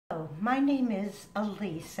My name is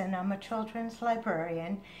Elise and I'm a children's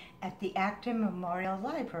librarian at the Acton Memorial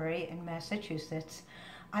Library in Massachusetts.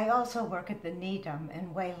 I also work at the Needham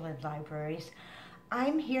and Wayland libraries.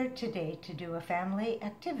 I'm here today to do a family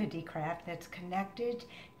activity craft that's connected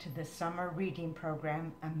to the summer reading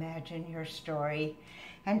program, Imagine Your Story.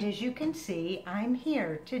 And as you can see, I'm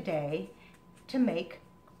here today to make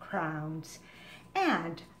crowns.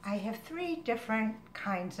 And I have 3 different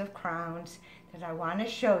kinds of crowns that I want to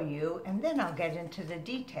show you, and then I'll get into the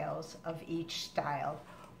details of each style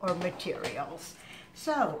or materials.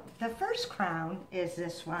 So the first crown is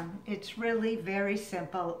this one. It's really very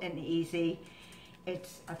simple and easy.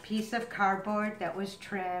 It's a piece of cardboard that was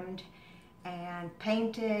trimmed and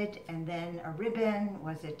painted, and then a ribbon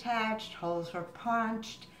was attached, holes were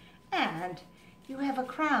punched, and you have a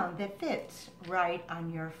crown that fits right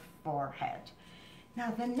on your forehead.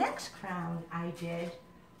 Now the next crown I did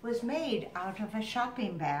was made out of a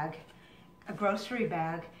shopping bag, a grocery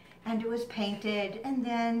bag, and it was painted, and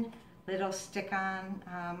then little stick-on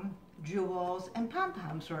jewels and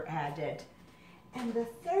pom-poms were added. And the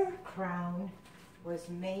third crown was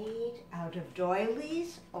made out of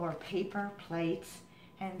doilies or paper plates,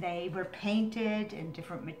 and they were painted in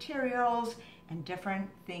different materials and different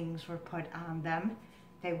things were put on them.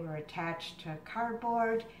 They were attached to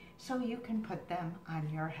cardboard so you can put them on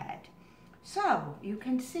your head. So you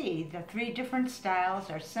can see the 3 different styles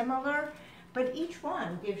are similar, but each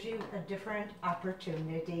one gives you a different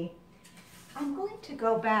opportunity. I'm going to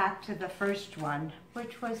go back to the first one,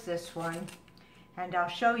 which was this one, and I'll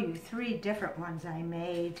show you 3 different ones I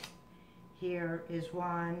made. Here is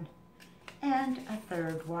one, and a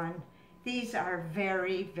third one. These are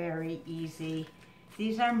very, very easy.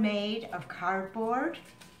 These are made of cardboard.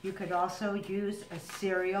 You could also use a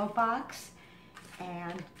cereal box,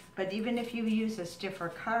 but even if you use a stiffer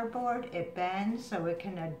cardboard, it bends so it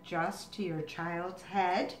can adjust to your child's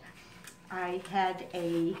head. I had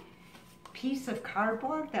a piece of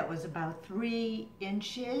cardboard that was about 3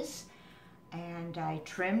 inches, and I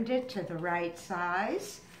trimmed it to the right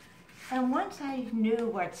size. And once I knew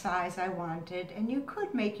what size I wanted, and you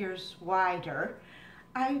could make yours wider,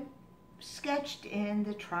 I sketched in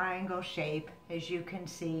the triangle shape, as you can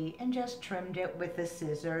see, and just trimmed it with the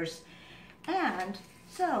scissors. And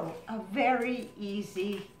so, a very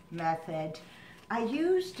easy method. I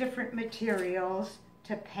use different materials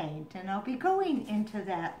to paint, and I'll be going into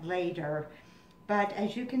that later. But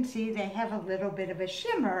as you can see, they have a little bit of a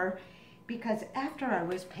shimmer because after I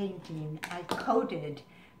was painting, I coated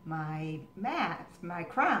my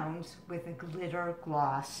crowns with a glitter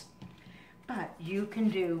gloss. But you can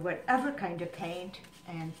do whatever kind of paint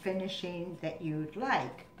and finishing that you'd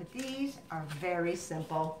like. But these are very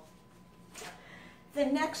simple. The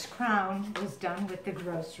next crown was done with the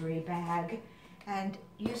grocery bag. And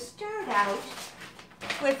you start out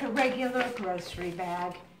with a regular grocery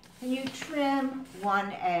bag, and you trim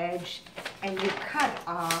one edge and you cut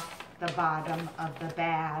off the bottom of the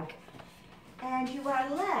bag. And you are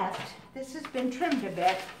left, this has been trimmed a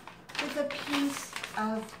bit, with a piece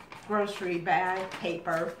of grocery bag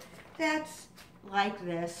paper that's like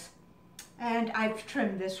this. And I've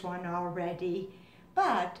trimmed this one already,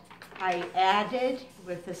 but I added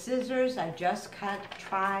with the scissors, I just cut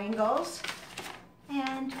triangles,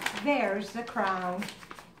 and there's the crown.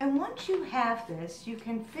 And once you have this, you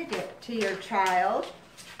can fit it to your child,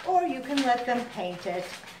 or you can let them paint it.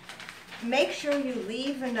 Make sure you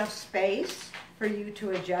leave enough space for you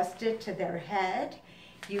to adjust it to their head.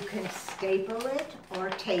 You can staple it or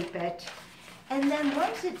tape it. And then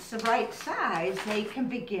once it's the right size, they can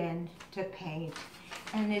begin to paint.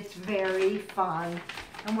 And it's very fun.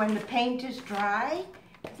 And when the paint is dry,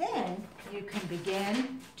 then you can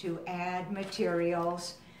begin to add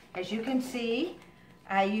materials. As you can see,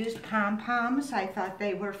 I used pom-poms. I thought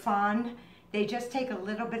they were fun. They just take a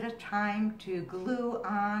little bit of time to glue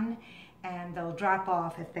on, and they'll drop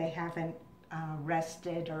off if they haven't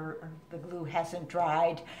rested or the glue hasn't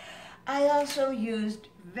dried. I also used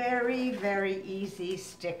very, very easy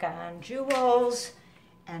stick-on jewels,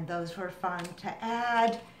 and those were fun to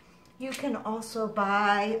add. You can also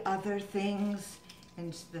buy other things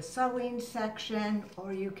in the sewing section,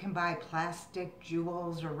 or you can buy plastic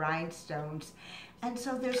jewels or rhinestones. And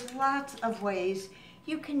so there's lots of ways.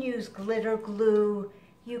 You can use glitter glue,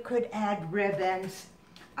 you could add ribbons.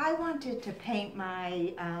 I wanted to paint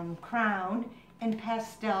my crown in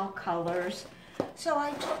pastel colors, so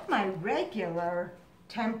I took my regular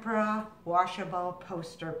tempera washable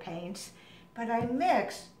poster paints, but I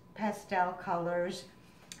mixed pastel colors.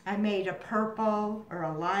 I made a purple or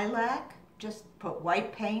a lilac, just put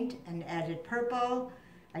white paint and added purple,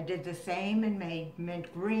 I did the same and made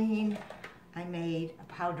mint green. I made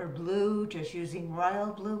a powder blue just using royal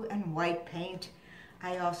blue and white paint.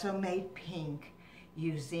 I also made pink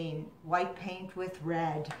using white paint with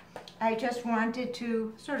red. I just wanted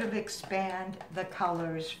to sort of expand the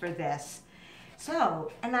colors for this.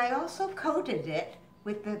 So, and I also coated it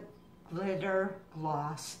with the glitter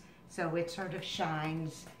gloss, so it sort of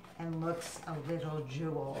shines and looks a little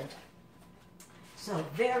jeweled. So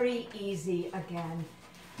very easy again.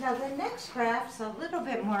 Now the next craft's a little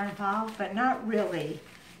bit more involved, but not really.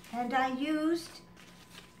 And I used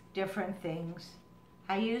different things.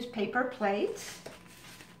 I used paper plates,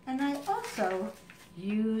 and I also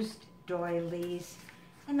used doilies,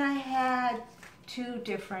 and I had 2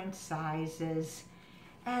 different sizes,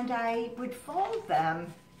 and I would fold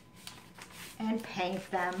them and paint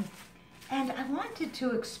them, and I wanted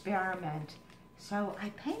to experiment, so I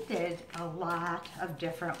painted a lot of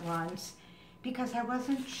different ones because I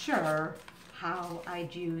wasn't sure how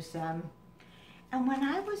I'd use them. And when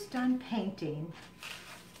I was done painting,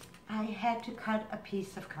 I had to cut a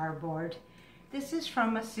piece of cardboard. This is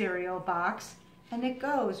from a cereal box, and it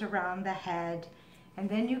goes around the head, and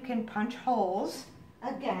then you can punch holes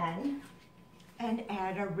again and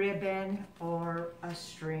add a ribbon or a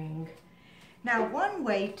string. Now one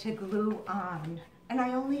way to glue on, and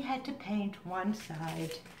I only had to paint one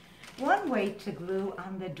side, one way to glue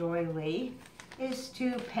on the doily is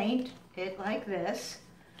to paint it like this,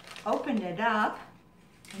 open it up,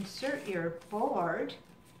 insert your board,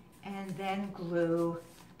 and then glue.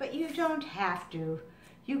 But you don't have to.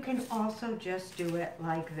 You can also just do it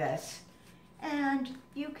like this. And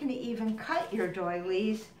you can even cut your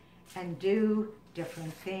doilies and do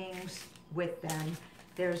different things with them.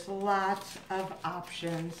 There's lots of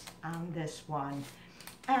options on this one.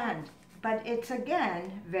 But it's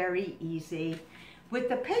again very easy. With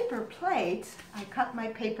the paper plates, I cut my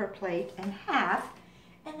paper plate in half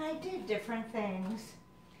and I did different things.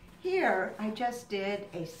 Here I just did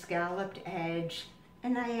a scalloped edge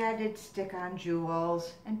and I added stick-on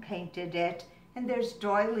jewels and painted it, and there's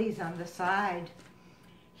doilies on the side.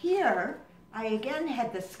 Here I again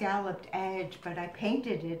had the scalloped edge, but I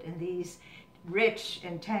painted it in these rich,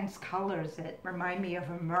 intense colors that remind me of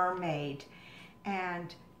a mermaid,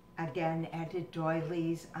 and again added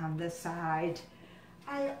doilies on the side.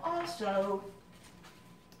 I also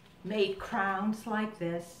made crowns like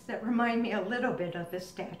this that remind me a little bit of the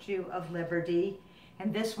Statue of Liberty.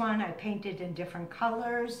 And this one I painted in different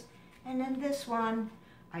colors. And in this one,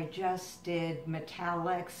 I just did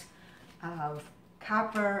metallics of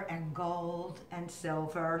copper and gold and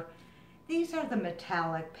silver. These are the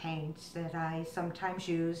metallic paints that I sometimes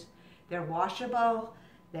use. They're washable,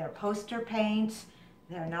 they're poster paints,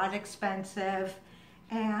 they're not expensive,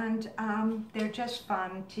 and they're just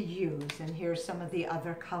fun to use. And here's some of the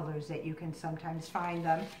other colors that you can sometimes find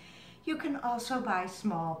them. You can also buy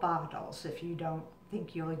small bottles if you don't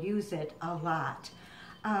think you'll use it a lot.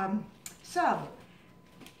 So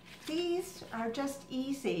these are just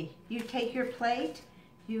easy. You take your plate,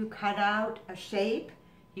 you cut out a shape,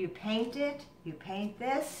 you paint it, you paint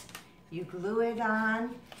this, you glue it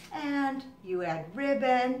on, and you add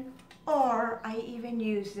ribbon, or I even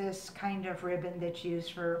use this kind of ribbon that's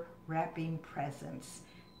used for wrapping presents.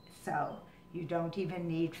 So you don't even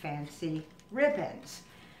need fancy ribbons.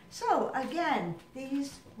 So again,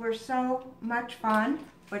 these were so much fun.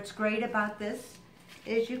 What's great about this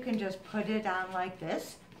is you can just put it on like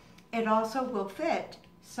this. It also will fit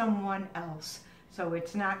someone else. So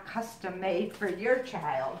it's not custom made for your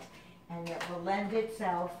child, and it will lend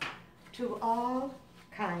itself to all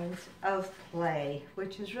kinds of play,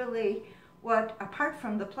 which is really what, apart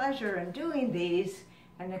from the pleasure in doing these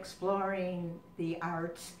and exploring the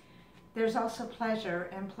arts, there's also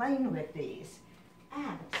pleasure in playing with these.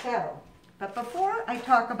 And so, but before I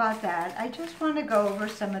talk about that, I just want to go over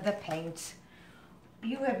some of the paints.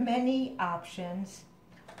 You have many options.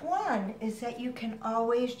 One is that you can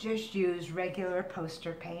always just use regular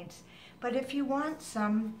poster paints, but if you want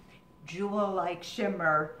some jewel-like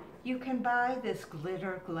shimmer, you can buy this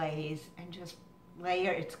glitter glaze and just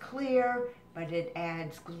layer. It's clear, but it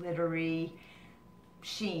adds glittery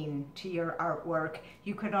sheen to your artwork.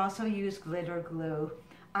 You could also use glitter glue.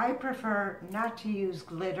 I prefer not to use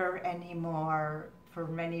glitter anymore for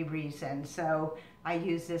many reasons, so I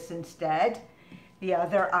use this instead. The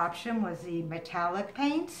other option was the metallic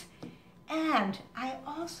paints, and I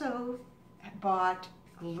also bought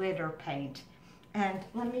glitter paint. And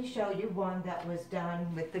let me show you one that was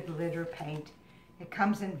done with the glitter paint. It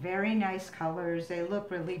comes in very nice colors. They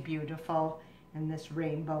look really beautiful in this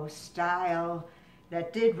rainbow style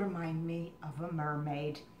that did remind me of a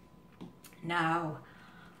mermaid. Now,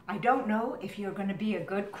 I don't know if you're going to be a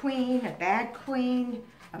good queen, a bad queen,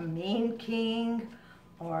 a mean king,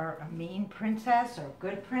 or a mean princess or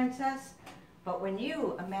good princess. But when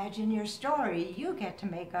you imagine your story, you get to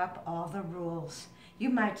make up all the rules. You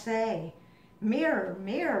might say, mirror,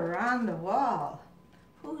 mirror on the wall,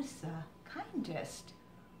 who's the kindest?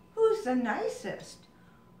 Who's the nicest?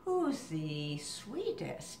 Who's the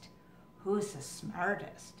sweetest? Who's the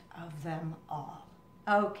smartest of them all?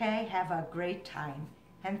 Okay, have a great time,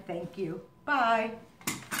 and thank you. Bye.